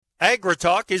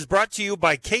AgriTalk is brought to you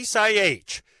by Case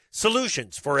IH.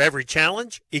 Solutions for every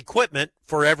challenge, equipment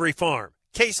for every farm.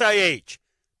 Case IH,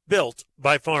 built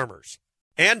by farmers.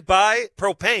 And by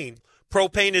propane.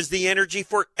 Propane is the energy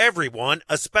for everyone,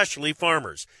 especially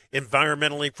farmers.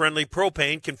 Environmentally friendly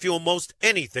propane can fuel most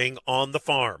anything on the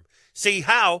farm. See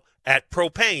how at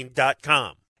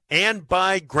propane.com. And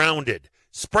by Grounded.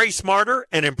 Spray smarter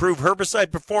and improve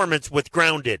herbicide performance with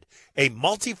Grounded, a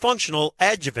multifunctional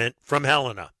adjuvant from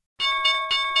Helena.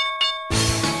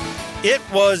 It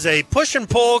was a push and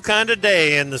pull kind of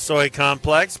day in the soy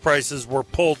complex. Prices were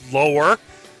pulled lower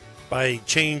by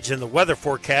change in the weather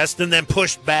forecast and then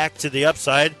pushed back to the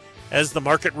upside as the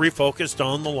market refocused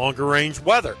on the longer range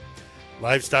weather.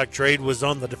 Livestock trade was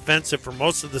on the defensive for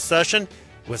most of the session,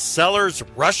 with sellers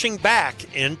rushing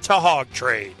back into hog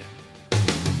trade.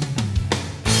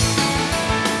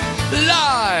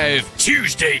 Live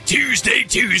Tuesday,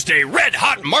 red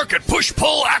hot market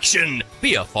push-pull action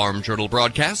via Farm Journal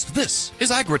broadcast. This is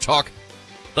AgriTalk.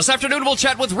 This afternoon we'll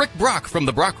chat with Rick Brock from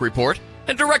the Brock Report,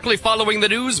 and directly following the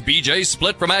news, BJ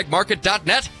Split from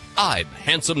agmarket.net. I'm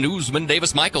handsome newsman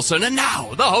Davis Michelson, and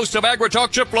now the host of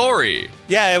AgriTalk, Chip Lorre.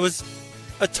 Yeah, it was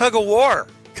a tug of war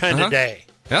kind of day.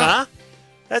 Yeah.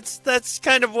 Huh? That's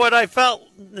kind of what I felt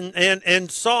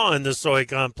and saw in the soy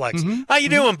complex. Mm-hmm. How you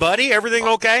doing, buddy? Everything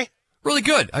okay? Really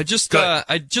good. I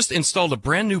just installed a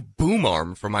brand new boom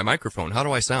arm for my microphone. How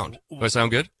do I sound? Do I sound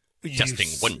good? Testing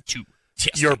 1, 2.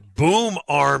 Testing. Your boom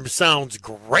arm sounds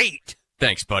great.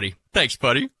 Thanks, buddy.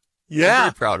 Yeah. I'm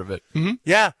very proud of it. Mm-hmm.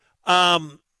 Yeah.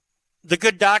 The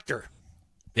good doctor.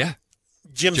 Yeah.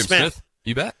 Jim Smith.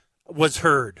 You bet. Was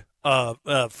heard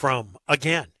from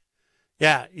again.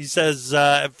 Yeah. He says,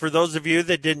 for those of you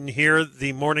that didn't hear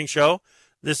the morning show,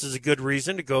 this is a good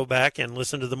reason to go back and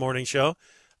listen to the morning show.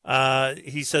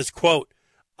 He says, quote,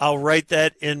 "I'll write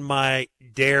that in my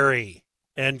dairy,"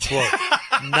 end quote.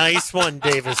 Nice one,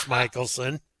 Davis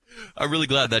Michelson. I'm really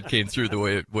glad that came through the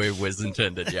way it was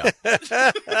intended, yeah.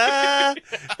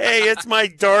 Hey, it's my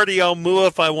darty. I'll moo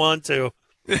if I want to.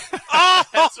 Oh,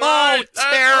 That's right.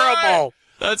 terrible.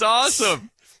 That's awesome.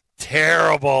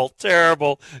 Terrible.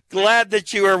 Glad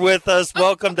that you are with us.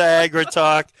 Welcome to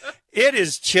AgriTalk. It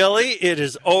is chilly. It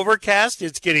is overcast.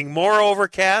 It's getting more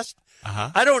overcast.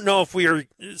 Uh-huh. I don't know if we are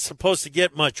supposed to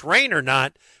get much rain or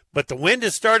not, but the wind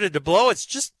has started to blow. It's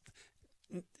just,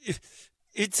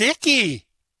 it's icky.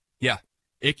 Yeah,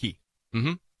 icky.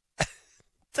 Mm-hmm.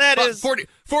 That is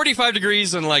 45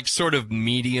 degrees and like sort of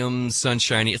medium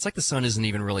sunshiny. It's like the sun isn't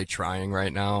even really trying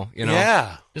right now, you know?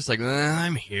 Yeah. Just like,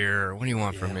 I'm here. What do you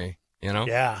want from me? You know?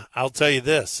 Yeah, I'll tell you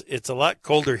this. It's a lot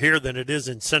colder here than it is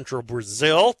in central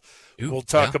Brazil. Ooh, we'll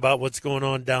talk about what's going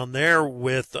on down there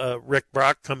with Rick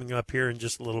Brock coming up here in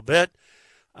just a little bit.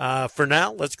 For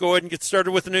now, let's go ahead and get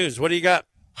started with the news. What do you got?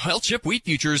 Well, Chip, wheat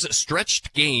futures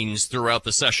stretched gains throughout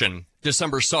the session.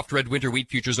 December soft red winter wheat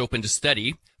futures opened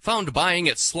steady, found buying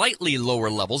at slightly lower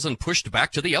levels and pushed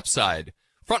back to the upside.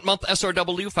 Front month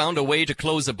SRW found a way to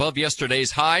close above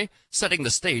yesterday's high, setting the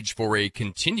stage for a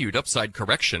continued upside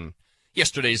correction.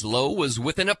 Yesterday's low was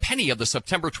within a penny of the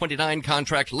September 29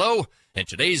 contract low, and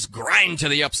today's grind to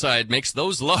the upside makes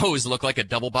those lows look like a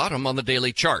double bottom on the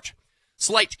daily chart.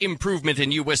 Slight improvement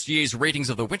in USDA's ratings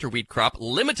of the winter wheat crop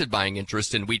limited buying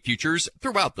interest in wheat futures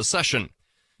throughout the session.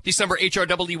 December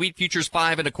HRW wheat futures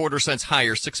 5 1/4 cents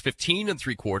higher, 6.15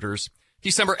 3/4.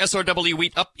 December SRW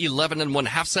wheat up 11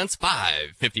 1/2 cents,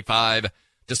 5.55.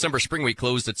 December spring wheat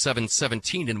closed at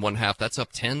 7.17 1/2. That's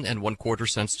up 10 1/4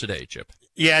 cents today, Chip.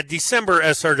 Yeah, December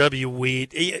SRW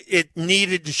wheat, it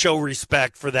needed to show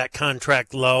respect for that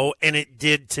contract low, and it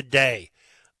did today.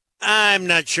 I'm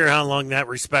not sure how long that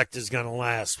respect is going to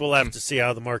last. We'll have to see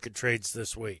how the market trades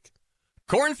this week.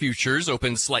 Corn futures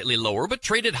opened slightly lower but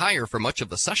traded higher for much of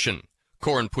the session.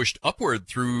 Corn pushed upward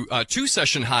through two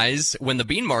session highs when the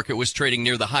bean market was trading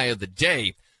near the high of the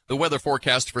day. The weather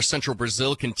forecast for central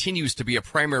Brazil continues to be a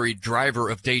primary driver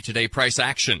of day-to-day price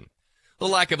action. The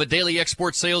lack of a daily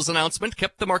export sales announcement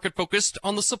kept the market focused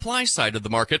on the supply side of the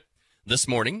market. This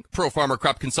morning, pro-farmer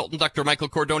crop consultant Dr. Michael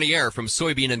Cordonier from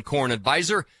Soybean and Corn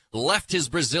Advisor left his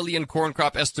Brazilian corn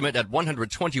crop estimate at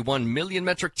 121 million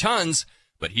metric tons,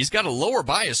 but he's got a lower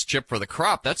bias, Chip, for the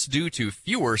crop. That's due to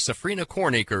fewer safrinha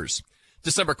corn acres.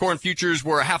 December corn futures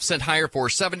were a 0.5 cent higher for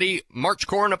 70. March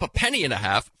corn up 1.5 pennies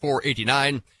for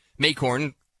 89. May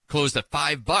corn closed at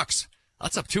 $5.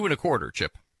 That's up 2 1/4,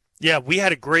 Chip. Yeah, we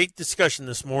had a great discussion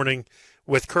this morning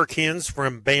with Kirk Hins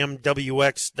from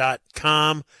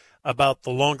BAMWX.com about the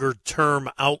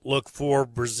longer-term outlook for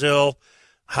Brazil.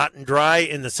 Hot and dry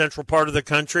in the central part of the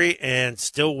country and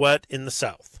still wet in the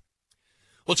south.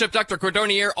 Well, Chip, Dr.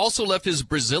 Cordonnier also left his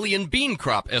Brazilian bean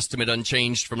crop estimate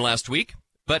unchanged from last week.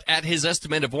 But at his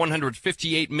estimate of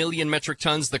 158 million metric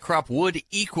tons, the crop would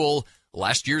equal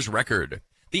last year's record.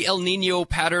 The El Nino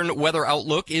pattern weather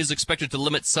outlook is expected to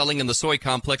limit selling in the soy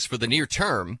complex for the near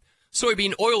term.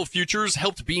 Soybean oil futures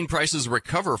helped bean prices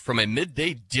recover from a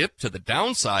midday dip to the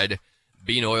downside.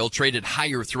 Bean oil traded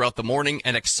higher throughout the morning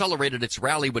and accelerated its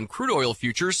rally when crude oil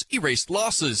futures erased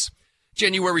losses.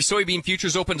 January soybean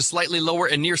futures opened slightly lower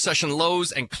and near session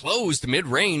lows and closed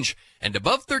mid-range and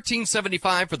above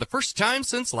 $13.75 for the first time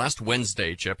since last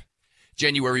Wednesday, Chip.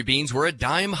 January beans were a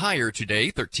dime higher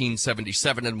today,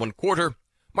 $13.77 1/4.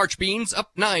 March beans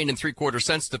up 9 3/4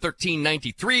 cents to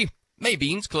 $13.93. May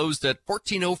beans closed at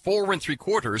 $14.04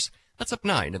 3/4. That's up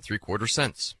 9 3/4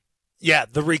 cents. Yeah,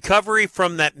 the recovery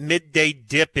from that midday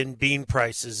dip in bean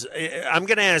prices. I'm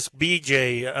going to ask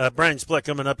BJ, Brian Splitt,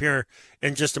 coming up here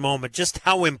in just a moment, just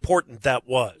how important that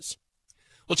was.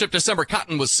 Well, Chip, December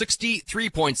cotton was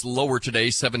 63 points lower today,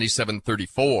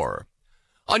 77.34.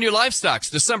 On your livestock,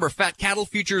 December fat cattle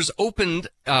futures opened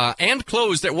and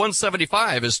closed at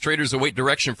 175 as traders await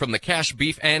direction from the cash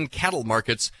beef and cattle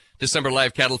markets. December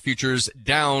live cattle futures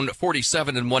down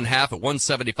 47 1/2 at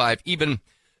 175 even.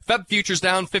 Feb futures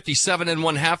down 57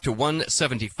 1/2 to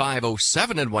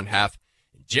 175.07 1/2.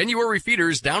 January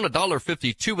feeders down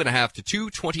 $1.52 1/2 to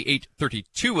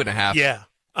 228.32 1/2. Yeah.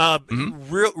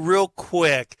 Real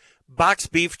quick, box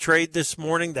beef trade this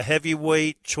morning, the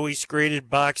heavyweight choice graded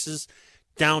boxes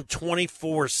down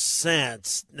 24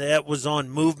 cents. That was on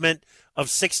movement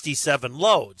of 67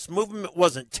 loads. Movement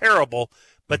wasn't terrible,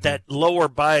 but that lower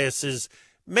bias is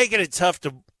making it tough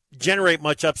to generate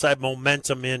much upside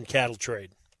momentum in cattle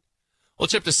trade. Well,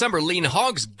 Chip, December lean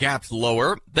hogs gapped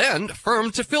lower, then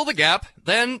firmed to fill the gap,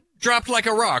 then dropped like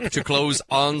a rock to close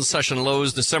on session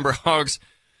lows. December hogs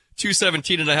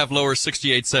 217 1/2 lower,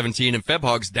 68.17, and Feb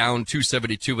hogs down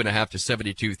 272 1/2 to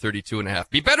 72.32 1/2.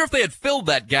 Be better if they had filled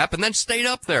that gap and then stayed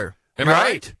up there. Am I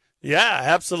right? Yeah,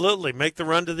 absolutely. Make the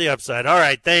run to the upside. All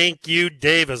right, thank you,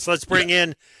 Davis. Let's bring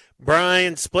in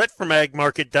Brian Splitt from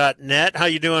agmarket.net. How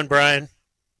you doing, Brian?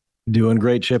 Doing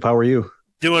great, Chip. How are you?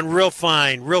 Doing real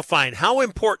fine, real fine. How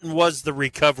important was the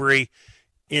recovery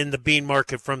in the bean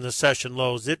market from the session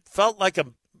lows? It felt like a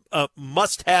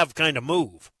must-have kind of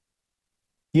move.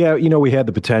 Yeah, we had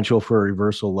the potential for a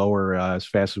reversal lower as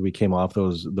fast as we came off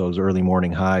those early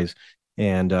morning highs.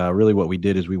 And really what we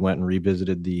did is we went and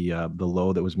revisited the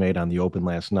low that was made on the open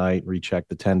last night, rechecked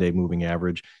the 10-day moving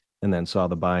average, and then saw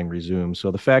the buying resume.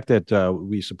 So the fact that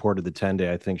we supported the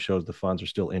 10-day, I think, shows the funds are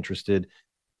still interested.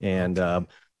 And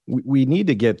we need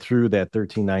to get through that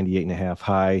 1398 1/2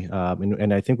 high.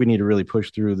 And I think we need to really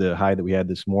push through the high that we had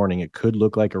this morning. It could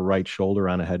look like a right shoulder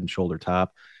on a head and shoulder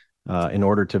top. In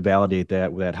order to validate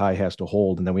that high has to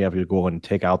hold. And then we have to go and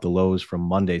take out the lows from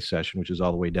Monday's session, which is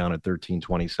all the way down at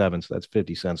 1327. So that's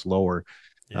 50 cents lower.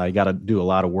 Yeah. You got to do a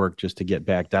lot of work just to get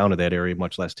back down to that area,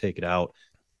 much less take it out.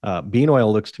 Bean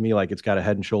oil looks to me like it's got a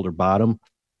head and shoulder bottom.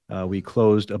 We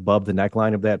closed above the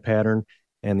neckline of that pattern.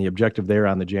 And the objective there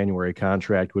on the January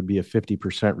contract would be a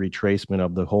 50% retracement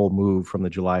of the whole move from the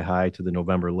July high to the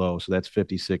November low. So that's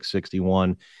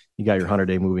 56.61. You got your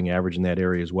 100-day moving average in that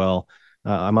area as well.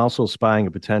 I'm also spying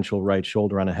a potential right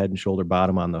shoulder on a head and shoulder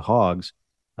bottom on the hogs.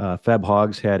 Feb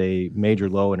hogs had a major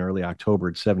low in early October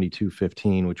at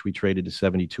 72.15, which we traded to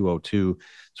 72.02.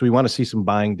 So we want to see some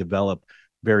buying develop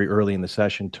very early in the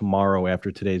session tomorrow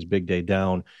after today's big day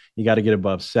down. You got to get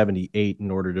above 78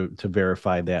 in order to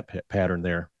verify that pattern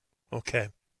there. Okay.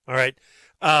 All right.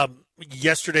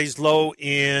 Yesterday's low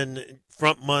in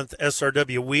front month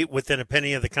SRW wheat within a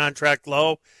penny of the contract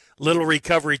low. Little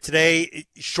recovery today.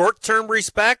 Short-term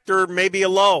respect or maybe a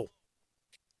low?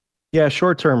 Yeah,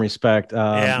 short-term respect.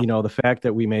 The fact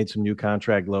that we made some new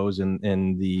contract lows in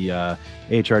the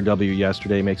HRW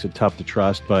yesterday makes it tough to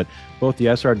trust. But both the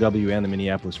SRW and the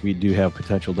Minneapolis wheat do have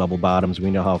potential double bottoms. We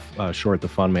know how short the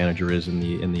fund manager is in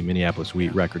the Minneapolis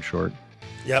wheat record short.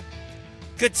 Yep.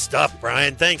 Good stuff,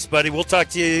 Brian. Thanks, buddy. We'll talk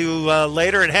to you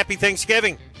later, and happy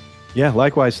Thanksgiving. Yeah,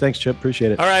 likewise. Thanks, Chip.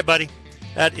 Appreciate it. All right, buddy.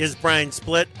 That is Brian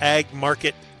Splitt,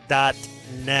 agmarket.net.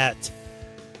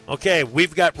 Okay,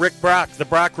 we've got Rick Brock, the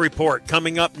Brock Report,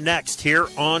 coming up next here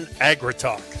on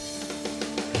AgriTalk.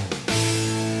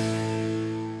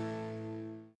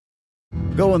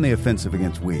 Go on the offensive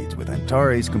against weeds with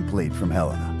Antares Complete from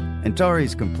Helena.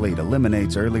 Antares Complete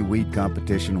eliminates early weed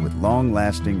competition with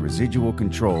long-lasting residual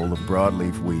control of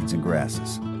broadleaf weeds and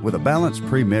grasses. With a balanced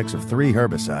premix of 3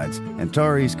 herbicides,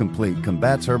 Antares Complete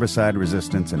combats herbicide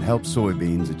resistance and helps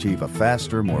soybeans achieve a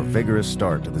faster, more vigorous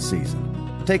start to the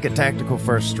season. Take a tactical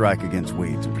first strike against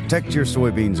weeds and protect your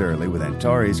soybeans early with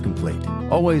Antares Complete.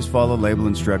 Always follow label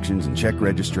instructions and check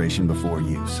registration before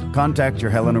use. Contact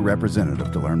your Helena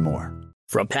representative to learn more.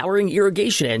 From powering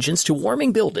irrigation engines to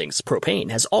warming buildings,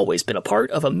 propane has always been a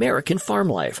part of American farm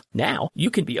life. Now,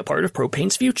 you can be a part of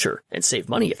propane's future and save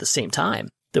money at the same time.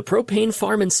 The Propane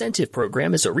Farm Incentive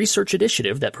Program is a research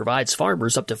initiative that provides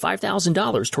farmers up to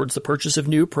 $5,000 towards the purchase of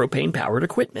new propane-powered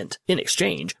equipment. In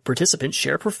exchange, participants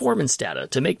share performance data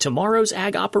to make tomorrow's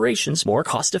ag operations more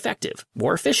cost-effective,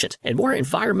 more efficient, and more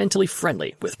environmentally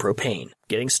friendly with propane.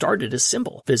 Getting started is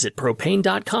simple. Visit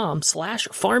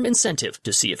propane.com/farm incentive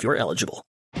to see if you're eligible.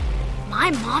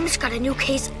 My mom's got a new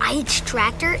Case IH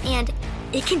tractor, and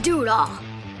it can do it all.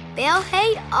 Bale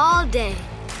hay all day.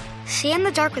 See in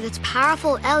the dark with its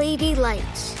powerful LED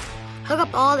lights. Hook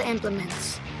up all the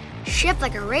implements. Shift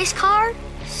like a race car.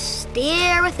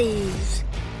 Steer with ease.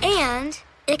 And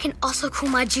it can also cool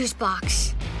my juice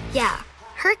box. Yeah,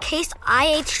 her Case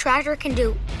IH tractor can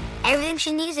do everything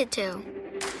she needs it to.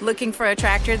 Looking for a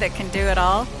tractor that can do it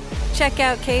all? Check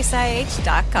out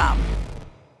caseih.com.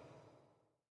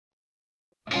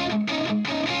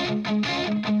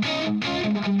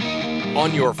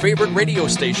 On your favorite radio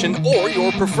station or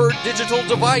your preferred digital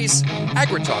device,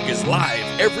 AgriTalk is live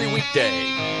every weekday.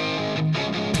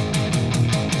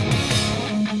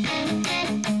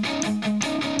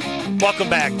 Welcome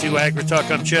back to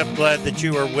AgriTalk. I'm Chip. Glad that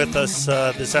you are with us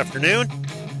this afternoon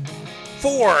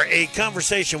for a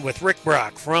conversation with Rick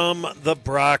Brock from the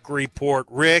Brock Report.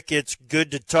 Rick, it's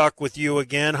good to talk with you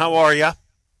again. How are you?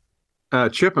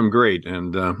 Chip, I'm great,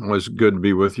 and it was good to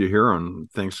be with you here on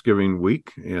Thanksgiving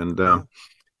week, and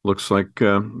looks like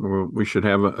we should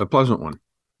have a pleasant one.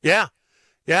 Yeah.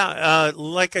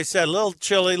 Like I said, a little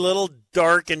chilly, a little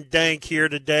dark and dank here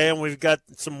today, and we've got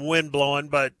some wind blowing,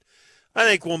 but I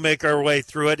think we'll make our way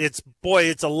through it. It's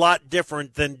a lot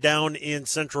different than down in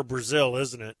central Brazil,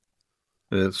 isn't it?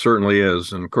 It certainly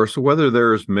is, and of course the weather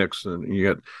there is mixed. And you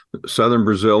got southern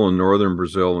Brazil and northern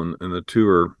Brazil, and the two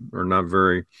are not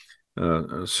very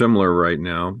similar right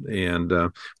now. And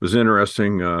it was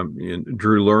interesting in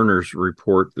Drew Lerner's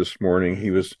report this morning.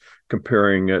 He was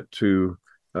comparing it to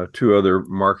two other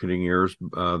marketing years,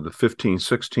 the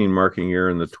 15-16 marketing year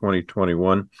and the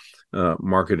 2021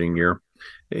 marketing year,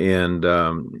 and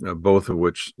both of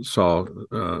which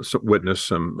witnessed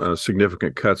some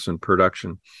significant cuts in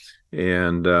production.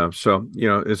 And so,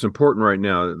 it's important right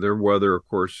now. Their weather, of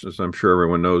course, as I'm sure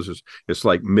everyone knows, it's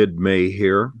like mid-May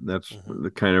here. That's the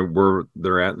kind of where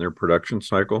they're at in their production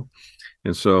cycle.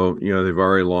 And so, they've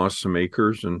already lost some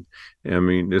acres. And I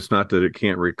mean, it's not that it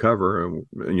can't recover.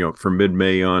 From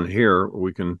mid-May on here,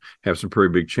 we can have some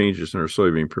pretty big changes in our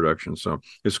soybean production. So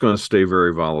it's going to stay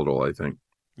very volatile, I think.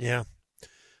 Yeah.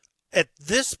 At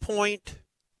this point,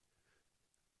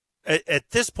 I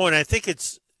think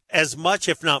it's as much,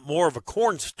 if not more, of a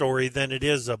corn story than it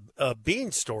is a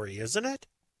bean story, isn't it?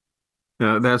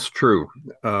 That's true.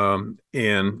 And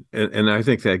I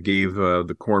think that gave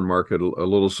the corn market a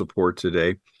little support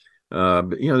today.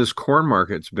 But, this corn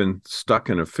market's been stuck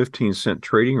in a 15-cent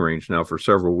trading range now for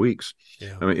several weeks.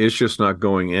 Yeah. I mean, it's just not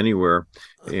going anywhere.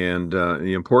 And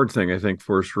the important thing, I think,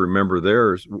 for us to remember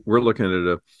there is we're looking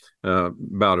at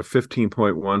about a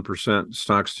 15.1%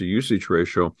 stocks to usage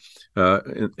ratio.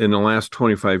 In the last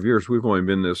 25 years, we've only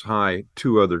been this high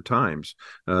two other times.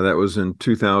 That was in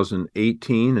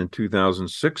 2018 and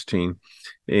 2016.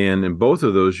 And in both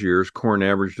of those years, corn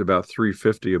averaged about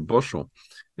 $3.50 a bushel.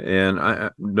 And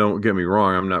I don't get me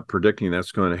wrong, I'm not predicting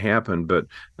that's going to happen, but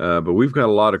we've got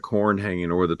a lot of corn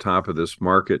hanging over the top of this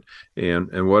market, and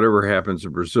whatever happens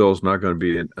in Brazil is not going to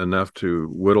be enough to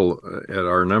whittle at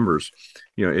our numbers.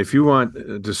 If you want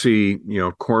to see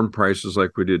corn prices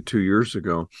like we did 2 years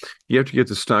ago, you have to get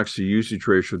the stocks to usage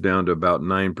ratio down to about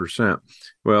 9%.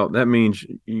 Well, that means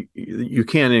you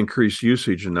can't increase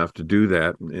usage enough to do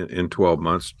that in 12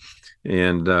 months.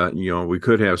 And, we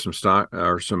could have some stock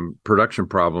or some production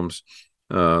problems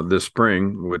this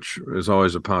spring, which is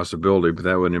always a possibility, but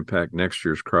that would impact next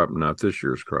year's crop, not this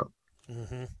year's crop.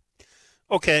 Mm-hmm.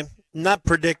 Okay. Not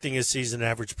predicting a season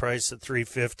average price at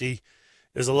 $3.50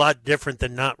 is a lot different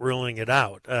than not ruling it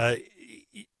out. I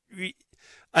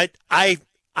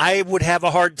would have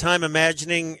a hard time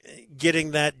imagining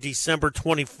getting that December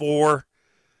 24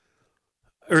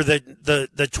 or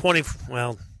the 20,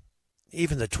 well,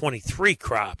 even the 23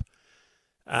 crop.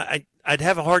 I'd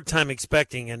have a hard time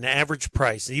expecting an average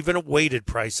price, even a weighted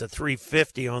price of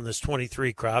 $3.50 on this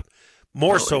 23 crop,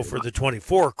 more so for the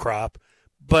 24 crop.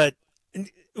 But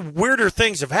weirder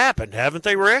things have happened, haven't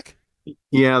they, Rick?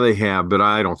 Yeah, they have, but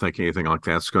I don't think anything like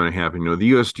that's going to happen.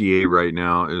 The USDA right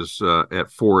now is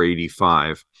at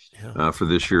 485, for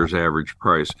this year's average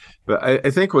price. But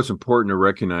I think what's important to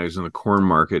recognize in the corn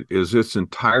market is it's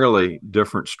entirely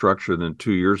different structure than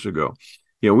 2 years ago.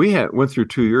 We went through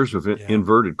 2 years of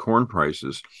inverted corn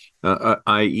prices,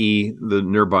 i.e., the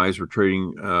nearbys were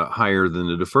trading higher than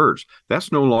the defers.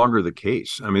 That's no longer the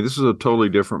case. I mean, this is a totally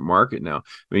different market now.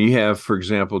 I mean, you have, for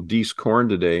example, Dece corn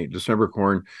today, December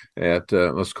corn at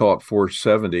let's call it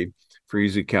 470 for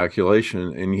easy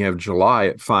calculation, and you have July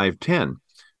at 510.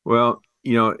 Well,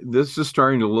 this is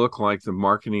starting to look like the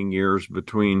marketing years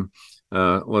between,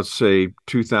 let's say,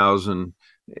 2000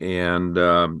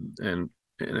 and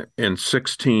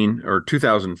 16 or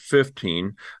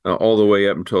 2015 all the way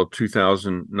up until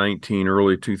 2019,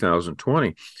 early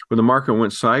 2020, when the market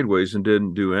went sideways and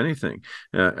didn't do anything.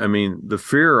 I mean, the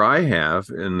fear I have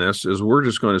in this is we're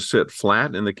just going to sit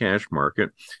flat in the cash market,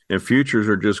 and futures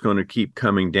are just going to keep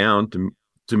coming down to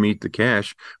meet the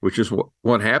cash, which is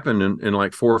what happened in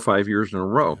like 4 or 5 years in a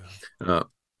row.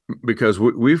 Because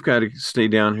we've got to stay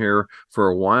down here for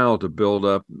a while to build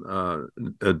up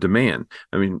a demand.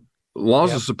 I mean,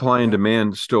 laws of supply and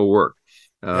demand still work.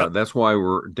 That's why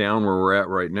we're down where we're at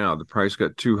right now. The price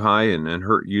got too high and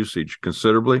hurt usage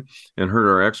considerably and hurt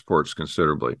our exports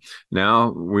considerably.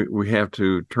 Now we have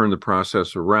to turn the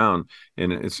process around,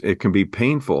 and it can be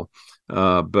painful.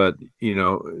 But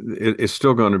it's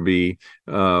still going to be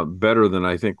better than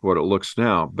I think what it looks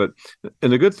now.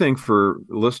 And the good thing for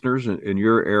listeners in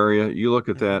your area, you look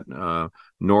at that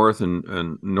north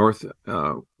and north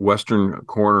western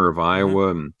corner of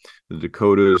Iowa and the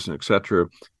Dakotas, et cetera.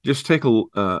 Just take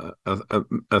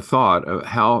a thought of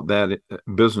how that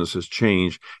business has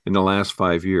changed in the last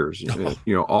 5 years.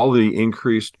 All the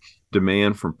increased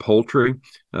demand from poultry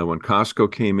when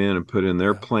Costco came in and put in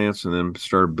their plants and then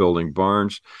started building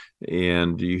barns,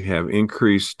 and you have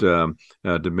increased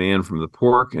demand from the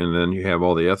pork, and then you have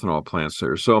all the ethanol plants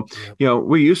there. So,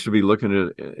 we used to be looking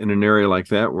at in an area like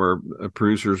that where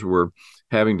producers were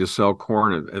having to sell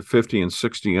corn at 50 and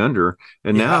 60 under,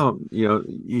 and now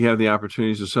you have the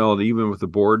opportunities to sell it even with the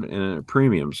board and a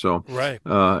premium. So,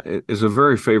 it's a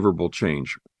very favorable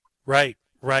change. Right.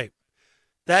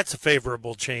 That's a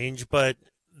favorable change, but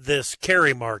this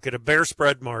carry market, a bear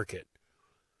spread market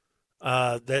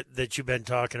that you've been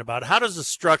talking about, how does a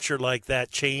structure like that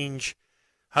change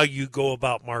how you go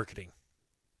about marketing?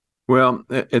 Well,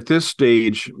 at this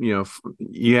stage, you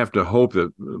have to hope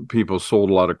that people sold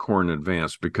a lot of corn in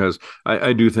advance, because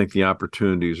I do think the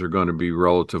opportunities are going to be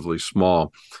relatively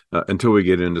small until we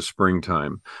get into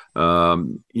springtime.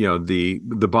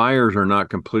 The buyers are not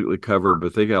completely covered,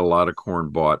 but they got a lot of corn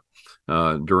bought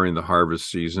during the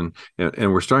harvest season,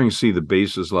 and we're starting to see the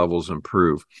basis levels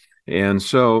improve. And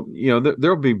so,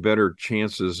 there'll be better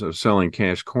chances of selling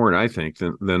cash corn, I think,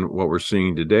 than what we're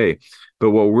seeing today. But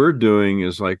what we're doing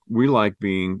is we like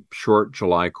being short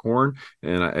July corn,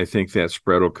 and I think that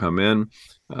spread will come in.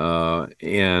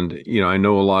 And I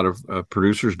know a lot of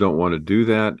producers don't want to do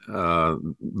that,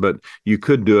 but you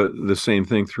could do it the same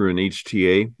thing through an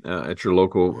HTA at your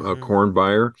local corn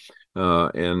buyer.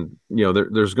 And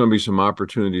there's going to be some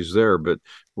opportunities there, but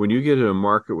when you get in a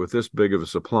market with this big of a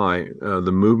supply,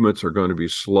 the movements are going to be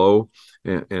slow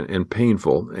and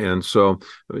painful. And so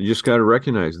you just got to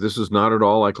recognize this is not at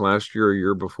all like last year or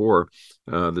year before.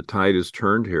 The tide has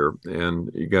turned here,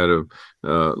 and you got to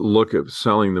look at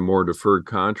selling the more deferred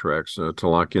contracts to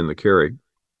lock in the carry.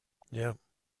 Yeah.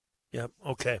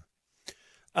 Okay.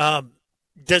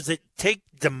 Does it take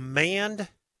demand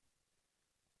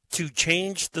to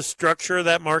change the structure of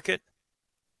that market?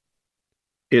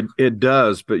 It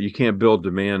does, but you can't build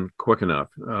demand quick enough.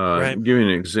 Right. Give you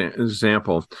an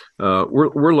example.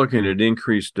 We're looking at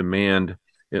increased demand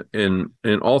in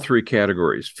all three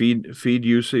categories: feed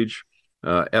usage,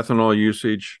 ethanol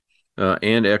usage,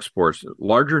 and exports.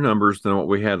 Larger numbers than what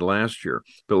we had last year,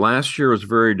 but last year was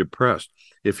very depressed.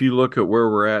 If you look at where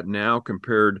we're at now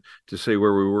compared to, say,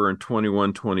 where we were in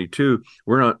 21, 22,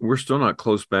 we're still not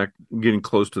getting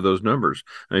close to those numbers.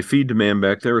 Feed demand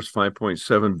back there was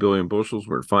 5.7 billion bushels.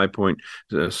 We're at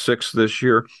 5.6 this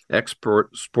year.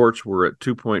 Exports were at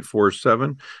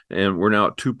 2.47, and we're now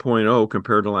at 2.0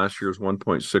 compared to last year's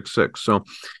 1.66. So,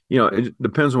 it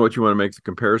depends on what you want to make the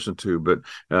comparison to, but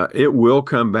it will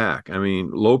come back. I mean,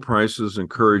 low prices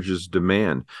encourages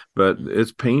demand, but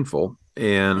it's painful.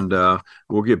 And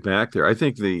we'll get back there. I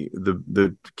think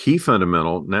the key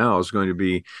fundamental now is going to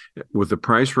be, with the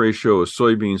price ratio of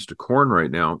soybeans to corn right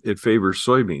now, it favors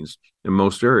soybeans in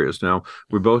most areas. Now,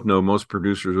 we both know most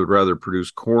producers would rather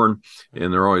produce corn,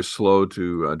 and they're always slow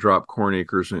to drop corn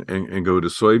acres and go to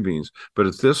soybeans. But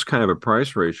at this kind of a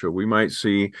price ratio, we might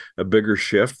see a bigger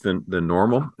shift than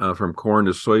normal from corn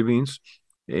to soybeans.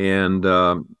 And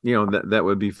that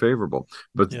would be favorable.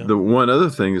 But Yeah. the one other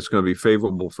thing that's going to be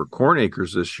favorable for corn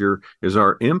acres this year is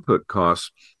our input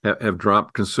costs have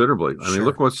dropped considerably. I mean,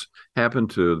 look what's happened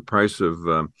to the price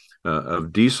of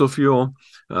diesel fuel,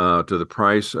 to the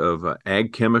price of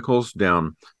ag chemicals,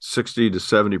 down 60 to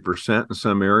 70% in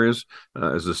some areas,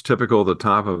 as is typical at the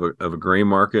top of a grain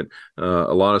market.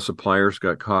 A lot of suppliers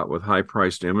got caught with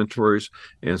high-priced inventories,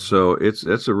 and so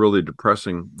it's a really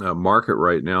depressing market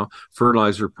right now.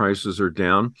 Fertilizer prices are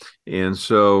down, and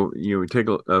so we take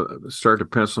start to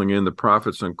penciling in the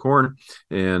profits on corn,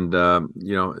 and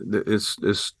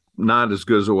it's not as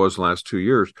good as it was the last 2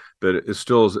 years, but it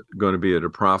still is going to be at a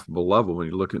profitable level when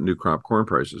you look at new crop corn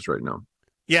prices right now.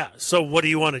 Yeah. So what do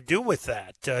you want to do with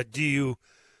that? Do you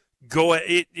go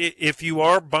if you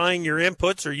are buying your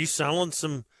inputs? Are you selling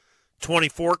some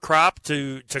 24 crop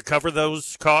to cover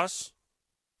those costs?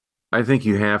 I think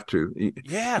you have to.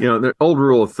 Yeah. The old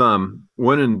rule of thumb: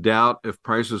 when in doubt, if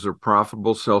prices are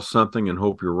profitable, sell something and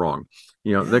hope you're wrong.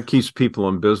 That keeps people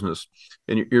in business.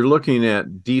 And you're looking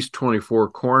at D's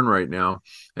 24 corn right now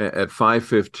at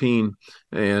 5.15,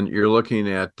 and you're looking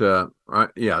at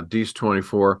D's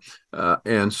 24,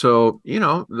 and so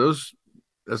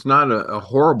that's not a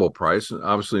horrible price.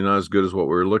 Obviously, not as good as what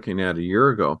we were looking at a year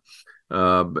ago.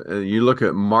 But you look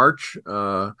at March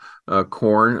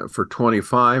corn for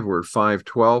 25, we're at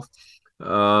 5.12.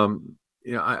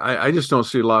 I just don't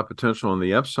see a lot of potential on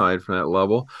the upside from that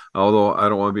level, although I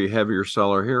don't want to be a heavier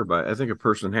seller here, but I think a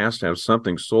person has to have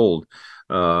something sold.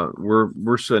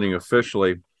 We're sitting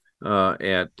officially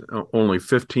at only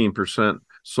 15%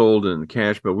 sold in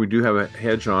cash, but we do have a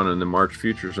hedge on in the March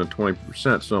futures on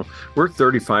 20%. So we're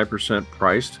 35%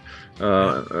 priced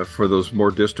for those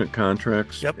more distant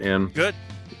contracts. Yep. And good.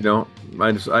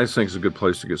 I just think it's a good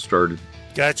place to get started.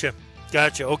 Gotcha.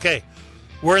 Okay.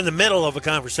 We're in the middle of a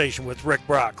conversation with Rick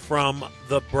Brock from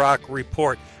the Brock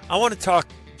Report. I want to talk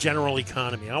general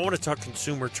economy. I want to talk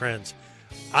consumer trends.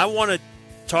 I want to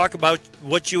talk about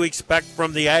what you expect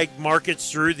from the ag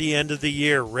markets through the end of the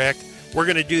year, Rick. We're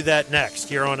going to do that next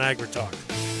here on AgriTalk.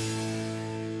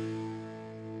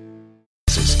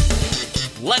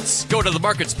 Let's go to the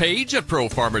markets page at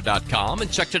profarmer.com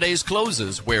and check today's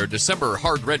closes, where December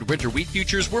hard red winter wheat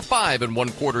futures were 5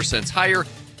 1/4 cents higher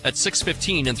at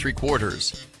 6.15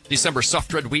 3/4. December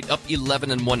soft red wheat up 11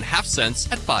 1/2 cents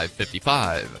at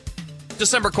 5.55.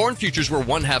 December corn futures were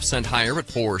 1/2 cent higher at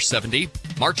 4.70.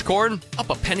 March corn up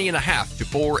 1.5 pennies to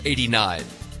 4.89.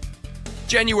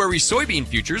 January soybean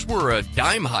futures were a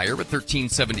dime higher at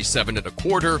 13.77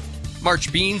 1/4.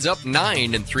 March beans up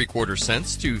 9 3/4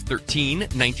 cents to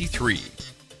 13.93.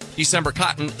 December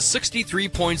cotton 63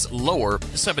 points lower,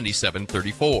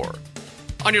 77.34.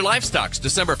 On your livestocks,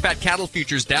 December fat cattle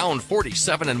futures down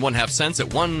 47 1/2 cents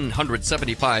at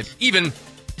 175 even.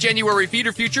 January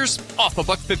feeder futures off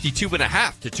 $1.52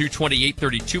 1/2 to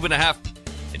 228.32 1/2.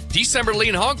 And December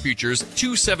lean hog futures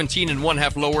 217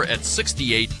 1/2 lower at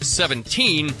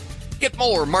 68.17. Get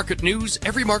more market news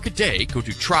every market day. Go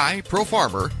to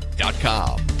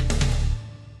tryprofarmer.com.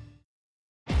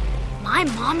 My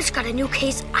mom's got a new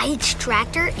Case IH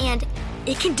tractor, and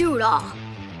it can do it all.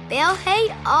 Bale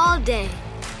hay all day.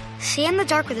 See in the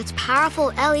dark with its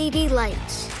powerful LED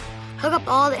lights. Hook up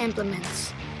all the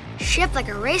implements. Shift like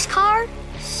a race car.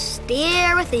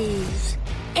 Steer with ease.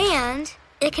 And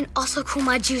it can also cool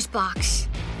my juice box.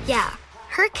 Yeah,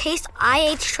 her Case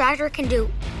IH tractor can do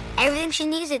everything she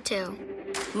needs it to.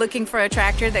 Looking for a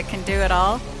tractor that can do it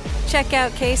all? Check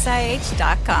out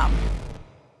caseih.com.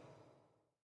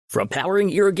 From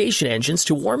powering irrigation engines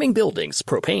to warming buildings,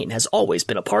 propane has always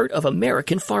been a part of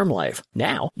American farm life.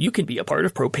 Now, you can be a part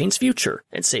of propane's future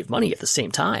and save money at the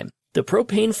same time. The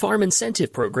Propane Farm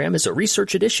Incentive Program is a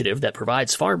research initiative that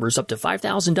provides farmers up to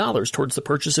 $5,000 towards the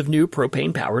purchase of new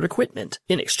propane-powered equipment.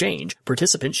 In exchange,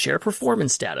 participants share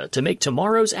performance data to make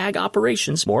tomorrow's ag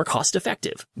operations more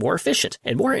cost-effective, more efficient,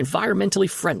 and more environmentally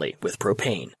friendly with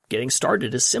propane. Getting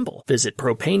started is simple. Visit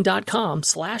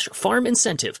propane.com/farm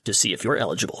incentive to see if you're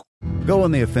eligible. Go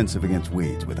on the offensive against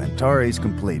weeds with Antares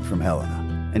Complete from Helena.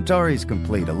 Antares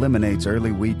Complete eliminates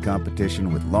early weed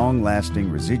competition with long-lasting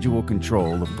residual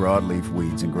control of broadleaf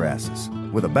weeds and grasses.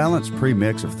 With a balanced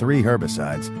premix of 3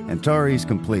 herbicides, Antares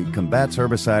Complete combats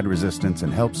herbicide resistance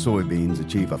and helps soybeans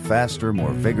achieve a faster,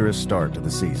 more vigorous start to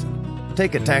the season.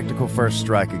 Take a tactical first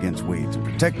strike against weeds and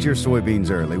protect your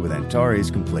soybeans early with Antares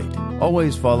Complete.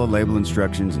 Always follow label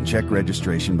instructions and check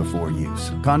registration before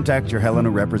use. Contact your Helena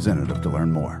representative to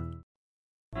learn more.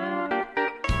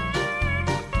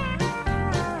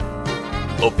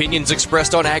 Opinions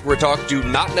expressed on AgriTalk do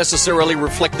not necessarily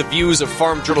reflect the views of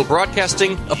Farm Journal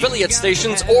Broadcasting, affiliate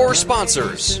stations, or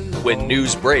sponsors. When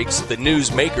news breaks, the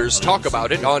news makers talk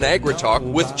about it on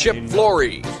AgriTalk with Chip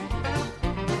Flory.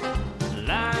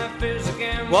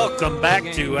 Welcome back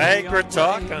to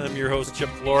AgriTalk. I'm your host, Chip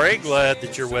Flory. Glad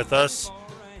that you're with us.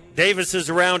 Davis is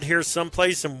around here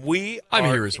someplace, and I'm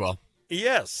here as well.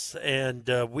 Yes, and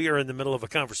we are in the middle of a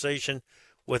conversation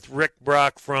with Rick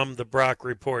Brock from the Brock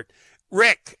Report.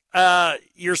 Rick,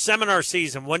 your seminar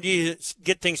season, when do you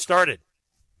get things started?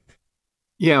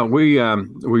 Yeah,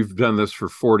 we've done this for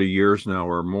 40 years now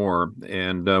or more,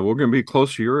 and we're going to be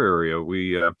close to your area.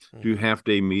 We do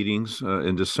half-day meetings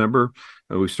in December.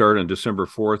 We start on December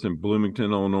 4th in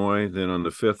Bloomington, Illinois, then on the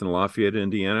 5th in Lafayette,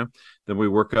 Indiana. Then we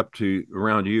work up to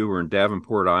around you. We're in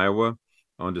Davenport, Iowa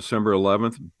on December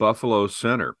 11th, Buffalo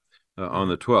Center. On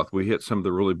the 12th, we hit some of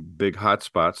the really big hot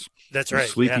spots. That's right.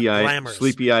 Sleepy Eye,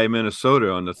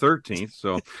 Minnesota on the 13th.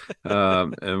 So,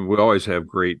 and we always have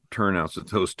great turnouts at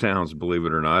those towns, believe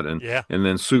it or not. And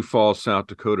then Sioux Falls, South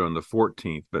Dakota on the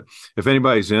 14th. But if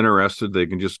anybody's interested, they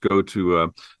can just go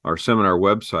to our seminar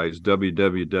website,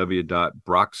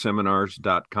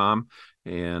 www.brockseminars.com.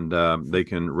 And they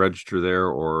can register there,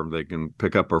 or they can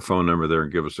pick up our phone number there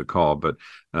and give us a call. But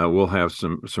we'll have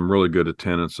some really good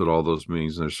attendance at all those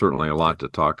meetings. And there's certainly a lot to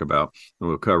talk about. And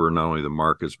we'll cover not only the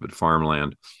markets, but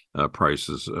farmland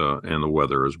prices and the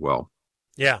weather as well.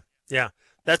 Yeah.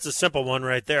 That's a simple one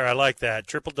right there. I like that.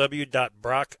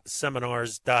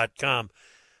 www.brockseminars.com.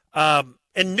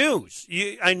 And news.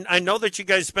 I know that you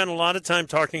guys spend a lot of time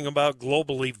talking about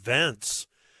global events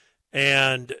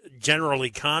and general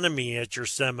economy at your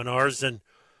seminars. And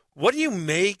what do you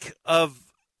make of,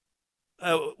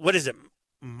 what is it,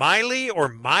 Milei,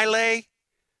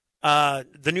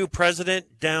 the new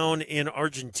president down in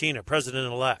Argentina,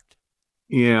 president-elect?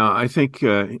 Yeah, I think,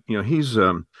 he's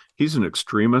an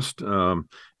extremist.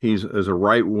 He's a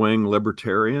right-wing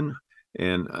libertarian.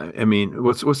 And I mean,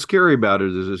 what's scary about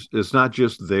it is it's not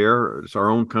just there; it's our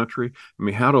own country. I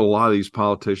mean, how do a lot of these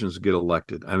politicians get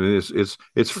elected? I mean,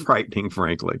 it's frightening,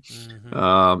 frankly.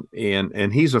 Mm-hmm.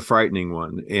 And he's a frightening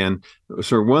one. And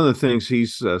so one of the things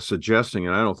he's suggesting,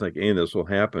 and I don't think any of this will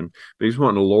happen, but he's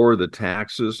wanting to lower the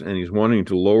taxes, and he's wanting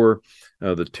to lower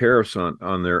the tariffs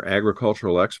on their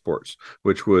agricultural exports,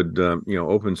 which would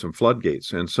open some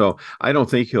floodgates. And so I don't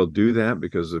think he'll do that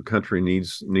because the country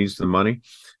needs the money.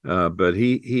 But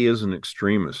he is an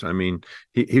extremist. I mean,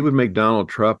 he would make Donald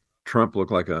Trump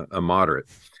look like a moderate,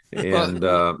 and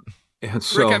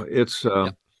so Rick, it's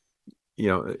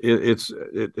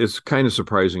kind of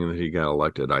surprising that he got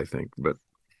elected, I think, but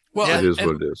it is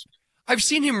what it is. I've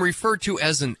seen him referred to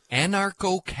as an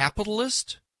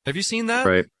anarcho-capitalist. Have you seen that?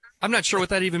 Right. I'm not sure what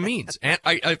that even means. And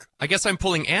I guess I'm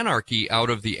pulling anarchy out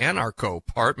of the anarcho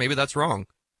part. Maybe that's wrong.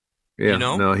 Yeah.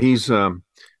 No, he's and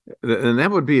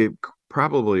that would be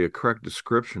probably a correct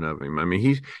description of him. I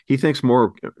mean, he thinks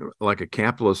more like a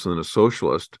capitalist than a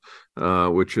socialist,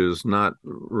 which has not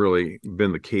really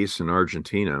been the case in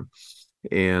Argentina.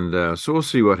 And so we'll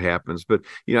see what happens. But,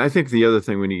 I think the other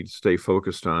thing we need to stay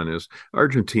focused on is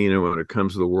Argentina, when it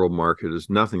comes to the world market, is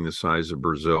nothing the size of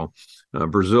Brazil.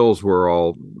 Brazil's where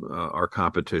all our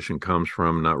competition comes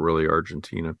from, not really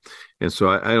Argentina. And so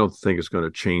I don't think it's going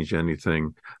to change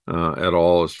anything at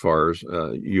all as far as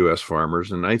U.S.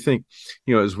 farmers. And I think,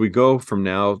 as we go from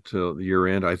now to the year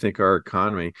end, I think our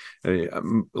economy, a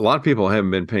lot of people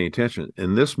haven't been paying attention.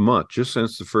 In this month, just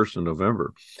since the 1st of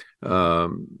November,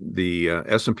 the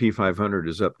S&P 500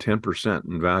 is up 10%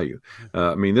 in value.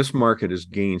 I mean, this market has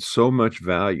gained so much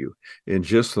value in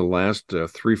just the last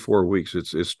 3-4 weeks.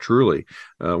 It's truly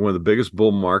one of the biggest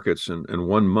bull markets in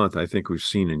 1 month I think we've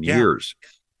seen in years.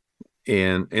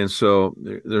 And so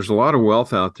there's a lot of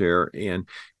wealth out there, and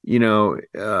and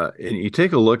you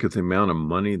take a look at the amount of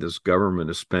money this government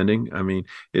is spending. I mean,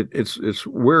 it's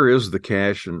where is the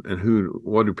cash, and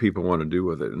what do people want to do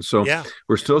with it? And so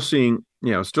we're still seeing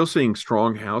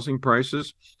strong housing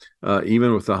prices,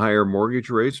 even with the higher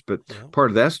mortgage rates. But part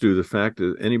of that's due to the fact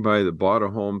that anybody that bought a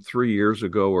home 3 years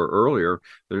ago or earlier,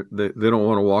 they don't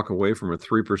want to walk away from a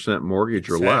 3%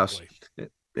 mortgage or less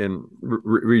and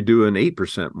redo an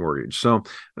 8% mortgage. So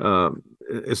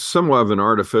it's somewhat of an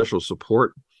artificial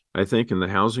support, I think, in the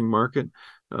housing market.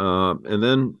 And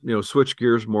then, switch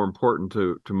gears, more important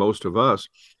to most of us,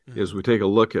 is we take a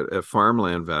look at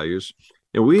farmland values.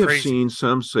 And we have seen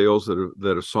some sales that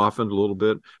have softened a little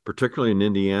bit, particularly in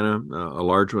Indiana. A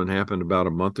large one happened about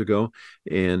a month ago,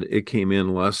 and it came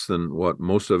in less than what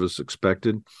most of us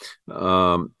expected.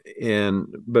 But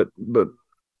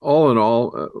all in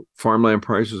all, farmland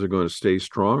prices are going to stay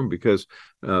strong because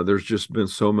there's just been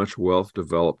so much wealth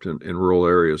developed in rural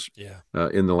areas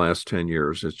in the last 10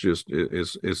 years.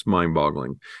 It's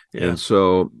mind-boggling. Yeah. And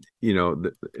so,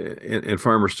 and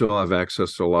farmers still have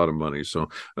access to a lot of money. So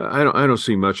I don't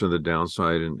see much of the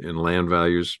downside in land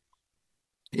values.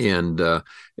 And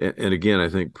again, I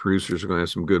think producers are going to have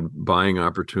some good buying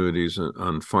opportunities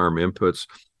on farm inputs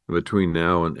between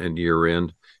now and year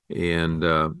end. And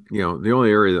the only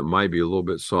area that might be a little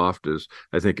bit soft is,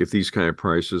 I think, if these kind of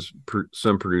prices,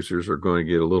 some producers are going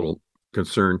to get a little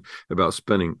concerned about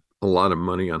spending a lot of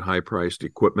money on high-priced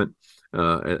equipment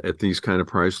at these kind of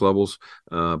price levels.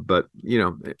 But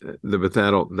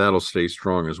that'll stay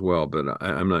strong as well. But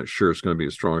I'm not sure it's going to be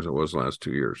as strong as it was the last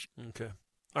 2 years. Okay.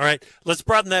 All right, let's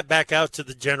broaden that back out to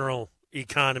the general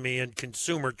economy and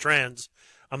consumer trends.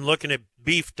 I'm looking at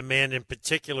beef demand in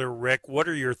particular, Rick. What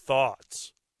are your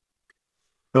thoughts?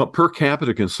 Well, per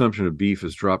capita consumption of beef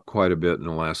has dropped quite a bit in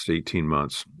the last 18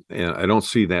 months, and I don't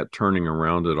see that turning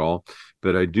around at all.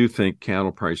 But I do think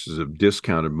cattle prices have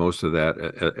discounted most of that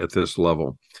at this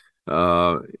level.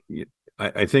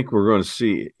 I think we're going to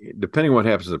see, depending on what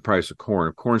happens to the price of corn,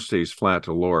 if corn stays flat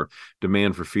to lower,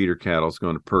 demand for feeder cattle is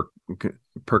going to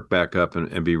perk back up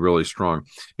and be really strong.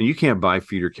 And you can't buy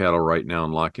feeder cattle right now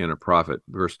and lock in a profit.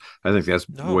 Because I think that's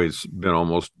the way it's been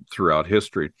almost throughout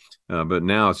history. But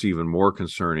now it's even more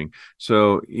concerning.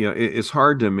 So, it's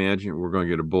hard to imagine we're going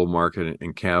to get a bull market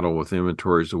in cattle with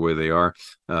inventories the way they are.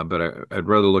 But I'd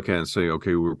rather look at it and say,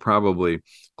 okay, we're probably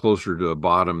closer to a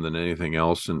bottom than anything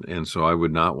else. And so I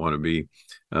would not want to be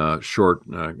short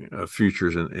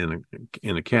futures in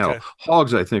a cattle. Okay.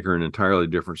 Hogs, I think, are an entirely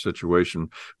different situation.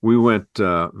 We went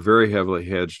very heavily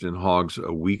hedged in hogs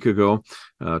a week ago,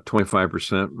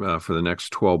 25% for the next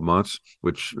 12 months,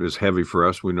 which is heavy for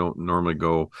us. We don't normally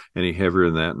go any heavier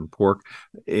than that in pork.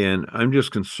 And I'm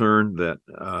just concerned that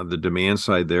the demand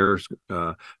side there is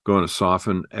going to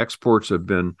soften. Exports have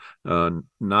been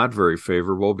not very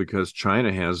favorable because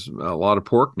China has a lot of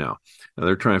pork now.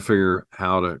 They're trying to figure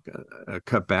how to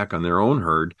cut back on their own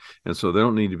herd, and so they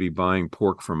don't need to be buying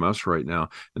pork from us right now.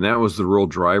 And that was the real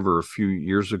driver a few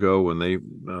years ago when they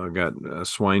got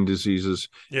swine diseases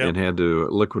and had to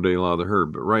liquidate a lot of the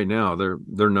herd. But right now,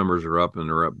 their numbers are up, and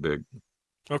they're up big.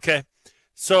 Okay,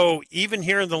 so even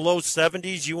here in the low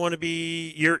 70s, you want to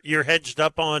be you're hedged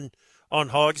up on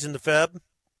hogs in the Feb.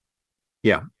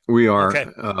 Yeah, we are. Okay.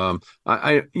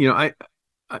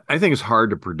 I think it's hard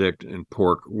to predict in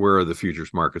pork where the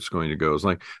futures market's going to go. It's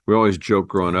like we always joke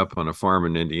growing up on a farm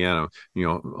in Indiana,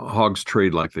 hogs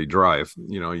trade like they drive.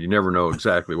 You never know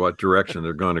exactly what direction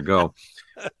they're going to go.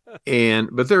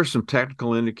 But there are some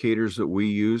technical indicators that we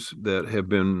use that have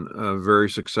been very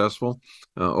successful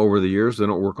over the years. They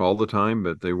don't work all the time,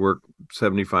 but they work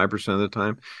 75% of the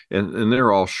time, and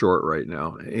they're all short right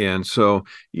now. And so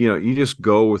you just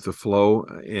go with the flow,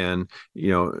 and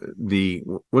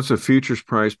what's the futures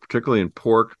price, particularly in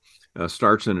pork,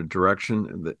 starts in a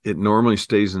direction, it normally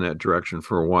stays in that direction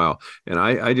for a while. And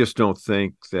I just don't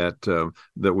think that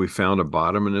we found a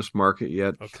bottom in this market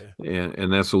yet. Okay.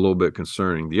 And that's a little bit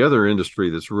concerning. The other industry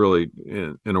that's really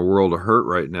in a world of hurt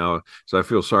right now is I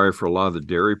feel sorry for a lot of the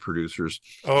dairy producers.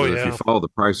 Oh, yeah. If you follow the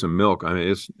price of milk, I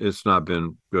mean, it's not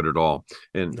been good at all.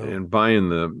 And buying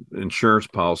the insurance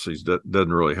policies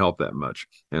doesn't really help that much.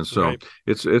 And so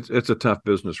it's a tough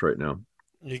business right now.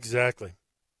 Exactly.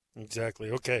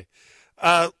 Okay.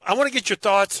 I want to get your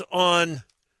thoughts on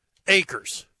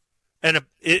acres and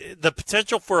the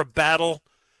potential for a battle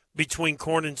between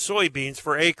corn and soybeans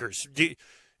for acres.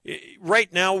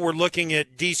 Right now, we're looking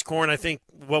at D's corn. I think,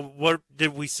 what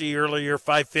did we see earlier?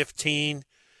 515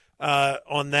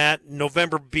 on that.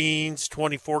 November beans,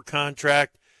 24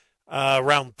 contract,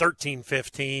 around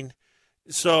 1315.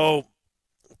 So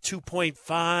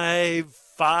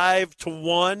 2.55 to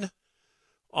 1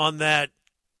 on that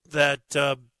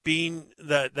bean,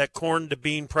 that corn to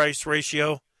bean price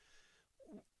ratio.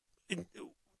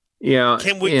 Yeah.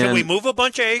 Can we move a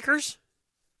bunch of acres?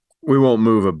 We won't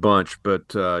move a bunch,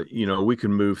 but we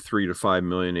can move 3 to 5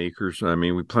 million acres. I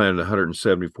mean, we planted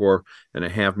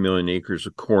 174.5 million acres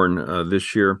of corn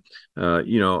this year.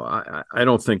 I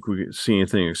don't think we see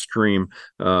anything extreme.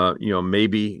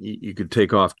 Maybe you could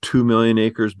take off 2 million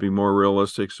acres, be more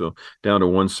realistic. So down to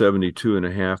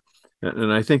 172.5.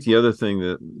 And I think the other thing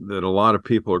that a lot of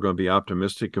people are going to be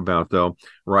optimistic about, though,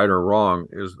 right or wrong,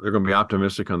 is they're going to be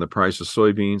optimistic on the price of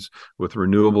soybeans with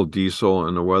renewable diesel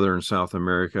and the weather in South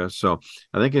America. So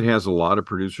I think it has a lot of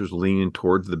producers leaning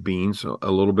towards the beans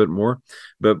a little bit more.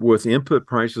 But with input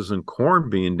prices and corn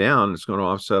being down, it's going to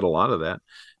offset a lot of that.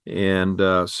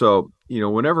 And so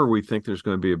whenever we think there's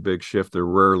going to be a big shift, there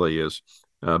rarely is.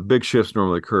 Big shifts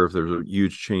normally occur if there's a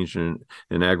huge change in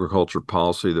agriculture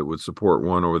policy that would support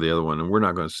one over the other one, and we're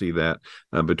not going to see that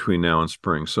between now and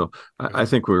spring. So I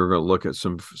think we're going to look at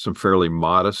some fairly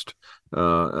modest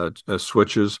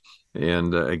switches.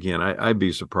 And again, I'd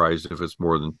be surprised if it's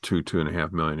more than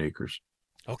 2.5 million acres.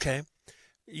 Okay,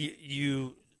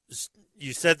 you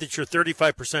said that you're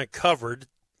 35% covered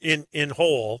in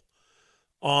whole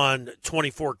on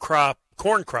 24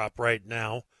 corn crop right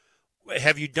now.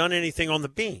 Have you done anything on the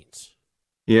beans?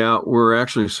 Yeah, we're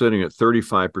actually sitting at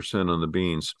 35% on the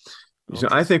beans. Okay. So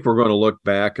I think we're going to look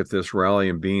back at this rally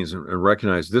in beans and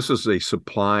recognize this is a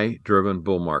supply-driven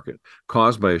bull market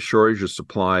caused by a shortage of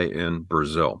supply in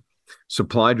Brazil.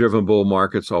 Supply-driven bull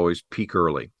markets always peak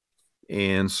early.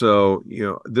 And so,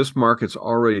 this market's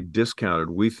already discounted,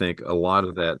 we think, a lot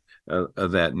of that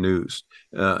news.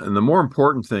 And the more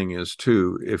important thing is,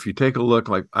 too, if you take a look,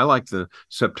 I like the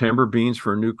September beans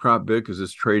for a new crop bid because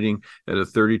it's trading at a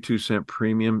 32-cent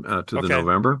premium to the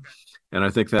November. And I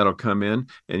think that'll come in.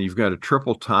 And you've got a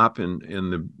triple top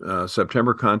in the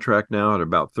September contract now at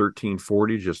about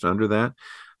 13.40, just under that.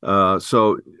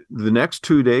 So the next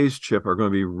 2 days, Chip, are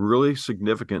going to be really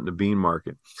significant in the bean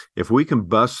market. If we can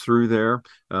bust through there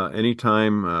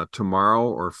anytime tomorrow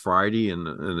or Friday in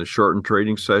the shortened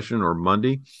trading session or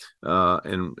Monday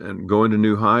and go into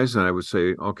new highs, then I would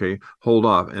say, okay, hold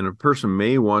off. And a person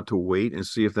may want to wait and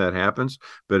see if that happens.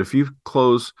 But if you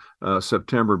close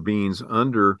September beans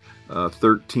under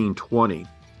 13.20,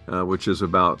 which is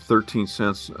about 13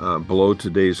 cents below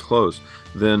today's close,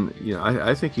 then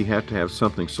I think you have to have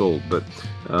something sold. But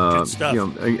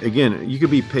again, you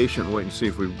could be patient and wait and see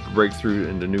if we break through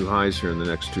into new highs here in the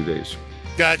next 2 days.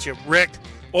 Gotcha. Rick,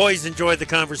 always enjoyed the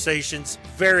conversations.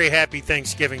 Very happy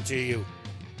Thanksgiving to you.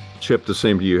 Chip, the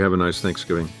same to you. Have a nice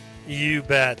Thanksgiving. You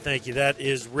bet. Thank you. That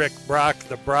is Rick Brock,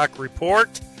 the Brock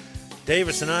Report.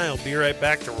 Davis and I will be right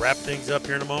back to wrap things up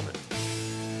here in a moment.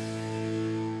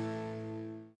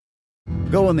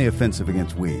 Go on the offensive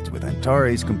against weeds with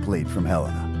Antares Complete from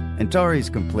Helena. Antares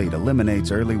Complete eliminates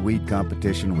early weed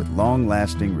competition with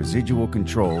long-lasting residual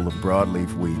control of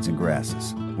broadleaf weeds and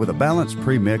grasses. With a balanced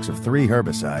premix of 3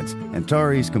 herbicides,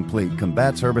 Antares Complete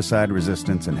combats herbicide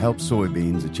resistance and helps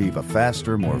soybeans achieve a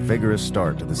faster, more vigorous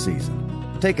start to the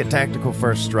season. Take a tactical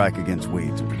first strike against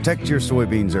weeds and protect your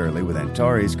soybeans early with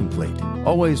Antares Complete.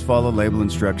 Always follow label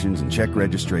instructions and check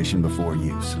registration before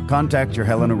use. Contact your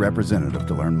Helena representative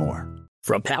to learn more.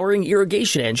 From powering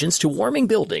irrigation engines to warming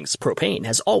buildings, propane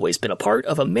has always been a part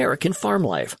of American farm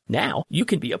life. Now, you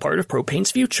can be a part of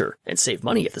propane's future and save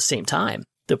money at the same time.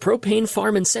 The Propane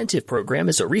Farm Incentive Program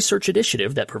is a research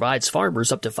initiative that provides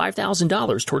farmers up to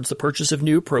 $5,000 towards the purchase of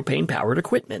new propane-powered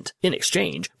equipment. In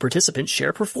exchange, participants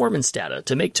share performance data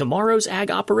to make tomorrow's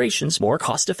ag operations more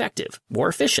cost-effective, more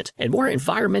efficient, and more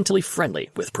environmentally friendly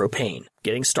with propane.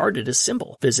 Getting started is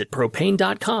simple. Visit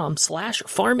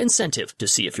propane.com/farm incentive to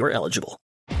see if you're eligible.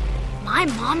 My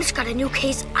mom's got a new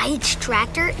Case IH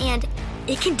tractor, and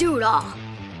it can do it all.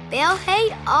 Bale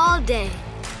hay all day.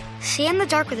 See in the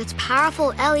dark with its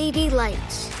powerful LED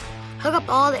lights. Hook up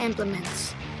all the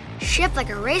implements. Shift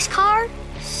like a race car.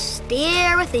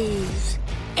 Steer with ease.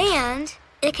 And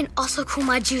it can also cool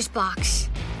my juice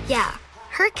box. Yeah,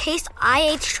 her Case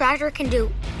IH tractor can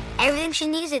do everything she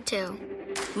needs it to.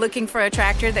 Looking for a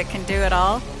tractor that can do it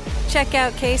all? Check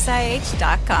out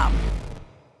caseih.com.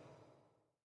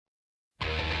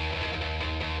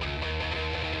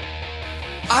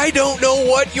 I don't know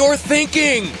what you're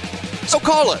thinking. So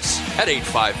call us at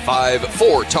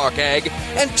 855-4TALK-AG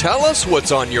and tell us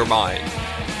what's on your mind.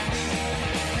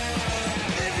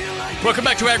 Welcome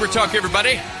back to AgriTalk,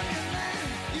 everybody.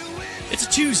 It's a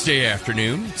Tuesday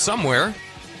afternoon somewhere.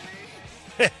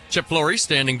 Chip Flory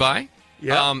standing by.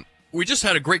 Yeah. We just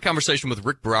had a great conversation with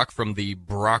Rick Brock from the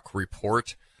Brock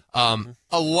Report.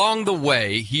 Along the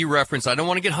way, he referenced, I don't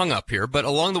want to get hung up here, but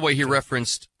along the way, he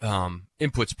referenced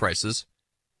inputs prices.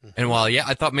 And while,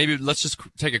 I thought maybe let's just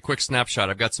take a quick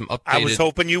snapshot. I've got some updated. I was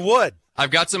hoping you would.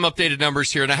 I've got some updated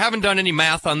numbers here, and I haven't done any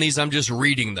math on these. I'm just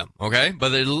reading them, okay?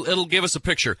 But it'll give us a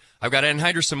picture. I've got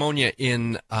anhydrous ammonia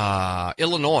in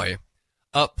Illinois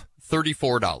up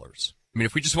 $34. I mean,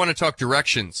 if we just want to talk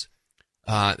directions,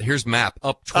 here's MAP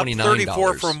up $29. Up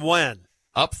 34 from when?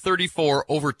 Up 34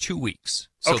 over 2 weeks.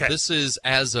 So Okay. This is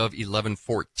as of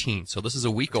 11/14. So this is a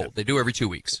week old. They do every 2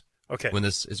 weeks. Okay. When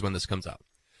this comes out.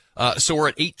 So we're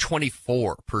at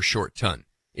 824 per short ton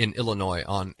in Illinois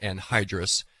on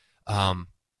anhydrous.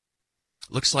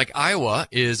 Looks like Iowa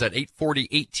is at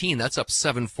 840.18. That's up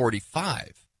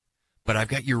 745. But I've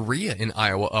got urea in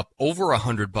Iowa up over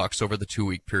 $100 over the 2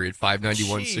 week period.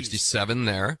 591.67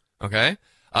 there. Okay.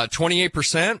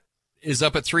 28% is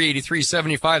up at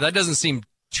 383.75. That doesn't seem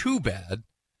too bad.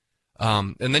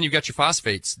 And then you've got your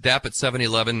phosphates, DAP at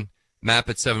 7.11, MAP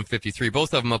at 7.53,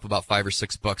 both of them up about $5 or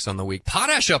 $6 on the week.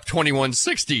 Potash up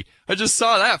 21.60. I just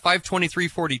saw that,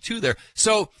 523.42 there.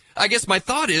 So I guess my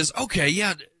thought is, okay,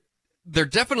 yeah, they're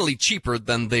definitely cheaper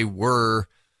than they were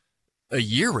a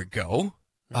year ago.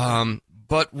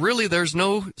 But really there's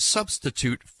no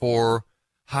substitute for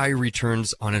high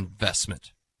returns on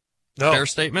investment. No. Fair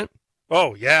statement?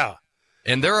 Oh, yeah.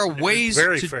 And there are ways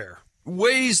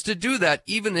ways to do that,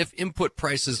 even if input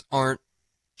prices aren't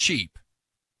cheap.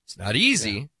 It's not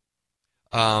easy.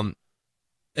 Yeah.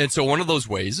 And so one of those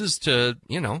ways is to,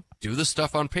 do the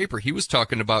stuff on paper. He was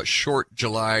talking about short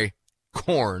July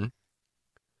corn,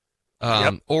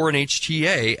 or an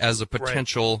HTA as a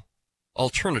potential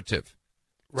alternative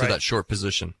to that short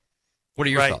position. What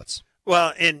are your thoughts?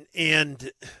 Well, and an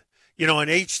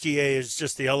HTA is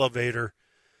just the elevator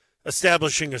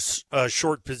establishing a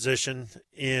short position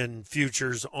in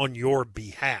futures on your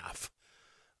behalf.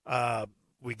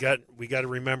 We got to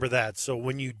remember that. So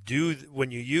when you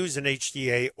use an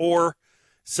HTA or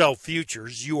sell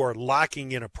futures, you are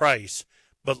locking in a price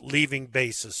but leaving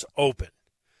basis open.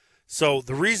 So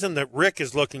the reason that Rick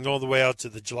is looking all the way out to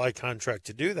the July contract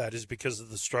to do that is because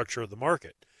of the structure of the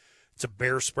market. It's a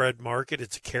bear spread market.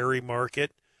 It's a carry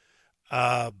market.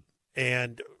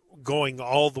 And going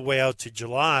all the way out to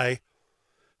July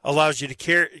allows you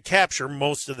to capture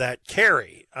most of that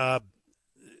carry.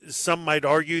 Some might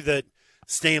argue that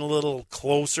staying a little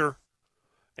closer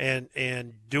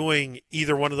and doing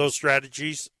either one of those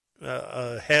strategies,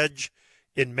 a hedge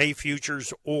in May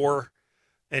futures or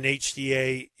an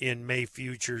HTA in May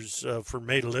futures for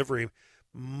May delivery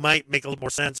might make a little more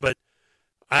sense, but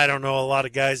I don't know a lot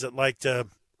of guys that like to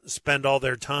spend all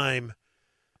their time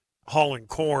hauling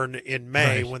corn in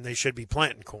May when they should be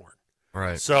planting corn.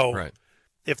 Right. So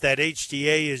if that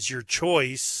HTA is your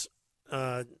choice,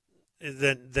 then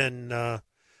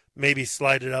maybe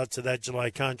slide it out to that July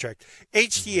contract.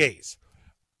 HTAs,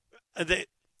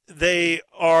 they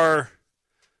are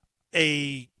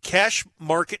a cash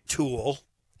market tool.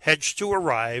 Hedge to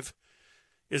arrive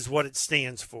is what it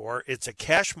stands for. It's a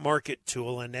cash market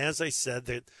tool, and as I said,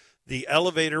 that the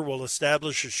elevator will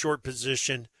establish a short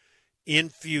position in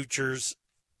futures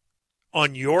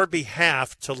on your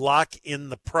behalf to lock in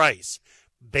the price.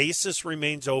 Basis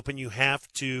remains open. You have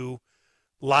to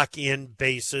lock in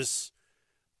basis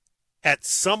at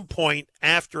some point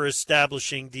after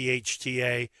establishing the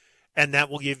HTA, and that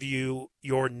will give you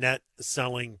your net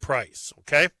selling price,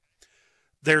 okay?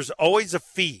 There's always a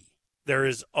fee. There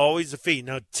is always a fee.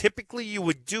 Now, typically you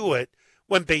would do it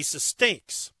when basis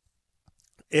stinks.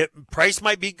 Price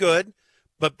might be good,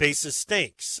 but basis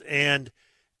stinks. And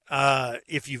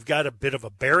if you've got a bit of a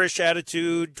bearish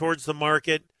attitude towards the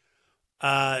market,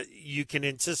 you can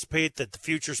anticipate that the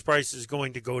futures price is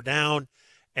going to go down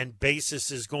and basis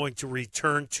is going to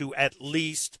return to at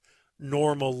least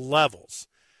normal levels.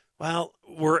 Well,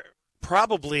 we're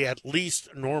probably at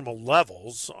least normal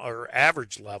levels or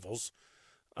average levels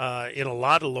in a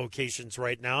lot of locations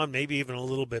right now, and maybe even a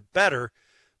little bit better.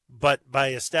 But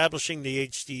by establishing the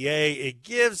HTA, it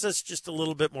gives us just a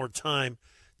little bit more time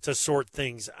to sort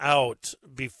things out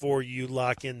before you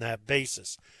lock in that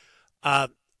basis.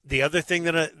 The other thing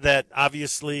that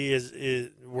obviously is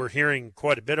we're hearing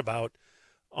quite a bit about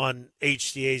on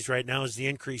HTAs right now is the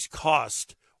increased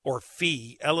cost or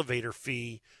fee, elevator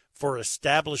fee, for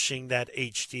establishing that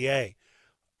HTA.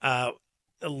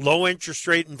 Low interest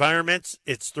rate environments,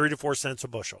 it's 3 to 4 cents a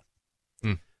bushel.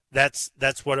 That's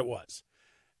what it was.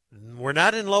 We're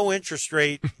not in low interest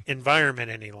rate environment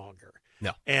any longer.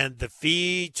 No. And the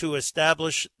fee to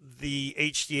establish the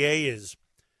HTA is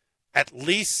at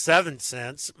least 7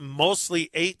 cents, mostly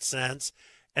 8 cents,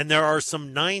 and there are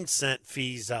some 9-cent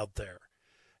fees out there.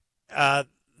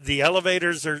 The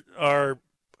elevators are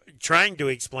trying to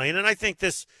explain, and I think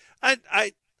this,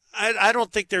 I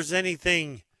don't think there's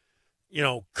anything,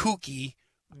 kooky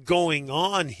going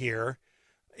on here.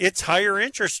 It's higher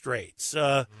interest rates.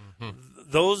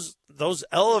 Those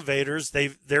elevators,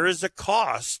 there is a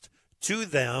cost to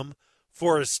them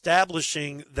for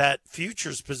establishing that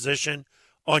futures position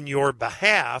on your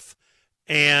behalf,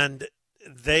 and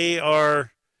they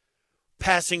are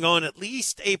passing on at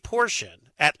least a portion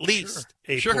of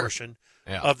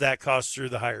that cost through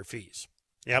the higher fees.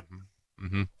 Yep.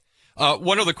 Mm-hmm.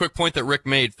 One other quick point that Rick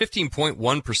made,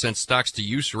 15.1% stocks to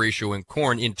use ratio in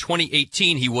corn. In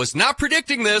 2018, he was not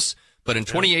predicting this, but in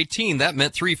 2018, that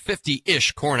meant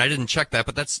 350-ish corn. I didn't check that,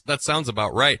 but that sounds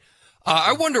about right.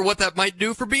 I wonder what that might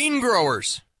do for bean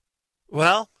growers.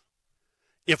 Well,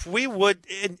 if we would,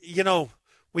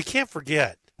 we can't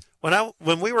forget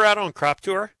when we were out on crop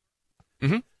tour,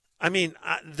 I mean,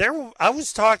 I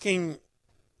was talking.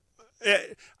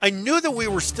 I knew that we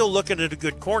were still looking at a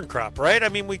good corn crop, right? I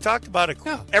mean, we talked about it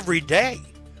every day.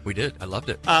 We did. I loved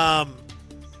it.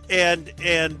 And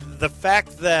the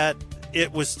fact that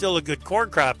it was still a good corn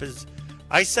crop is,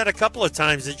 I said a couple of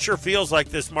times, it sure feels like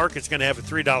this market's going to have a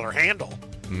 $3 handle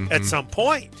at some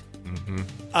point.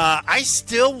 I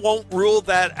still won't rule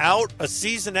that out. A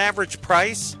season average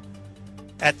price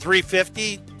at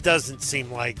 $3.50 doesn't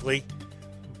seem likely,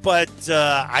 but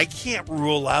I can't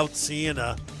rule out seeing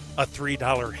a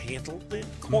 $3 handle in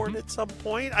corn at some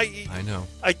point. I know.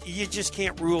 You just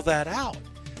can't rule that out.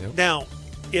 Yep. Now,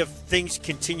 if things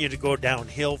continue to go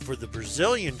downhill for the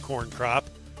Brazilian corn crop,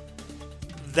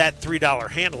 that $3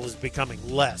 handle is becoming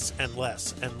less and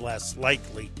less and less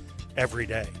likely every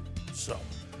day. So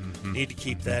need to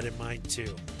keep that in mind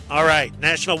too. All right,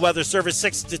 National Weather Service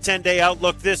 6 to 10 day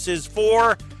outlook. This is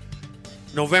for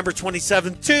November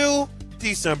 27th to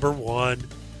December 1.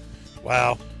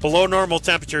 Wow. Below normal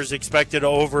temperatures expected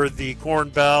over the Corn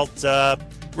Belt.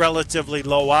 Relatively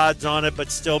low odds on it, but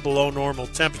still below normal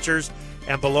temperatures.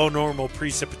 And below normal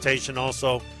precipitation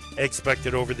also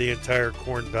expected over the entire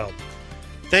Corn Belt.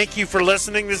 Thank you for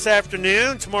listening this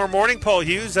afternoon. Tomorrow morning, Paul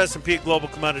Hughes, S&P Global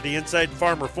Commodity Insight and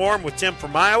Farmer Forum with Tim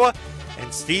from Iowa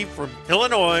and Steve from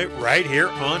Illinois right here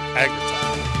on AgriTalk.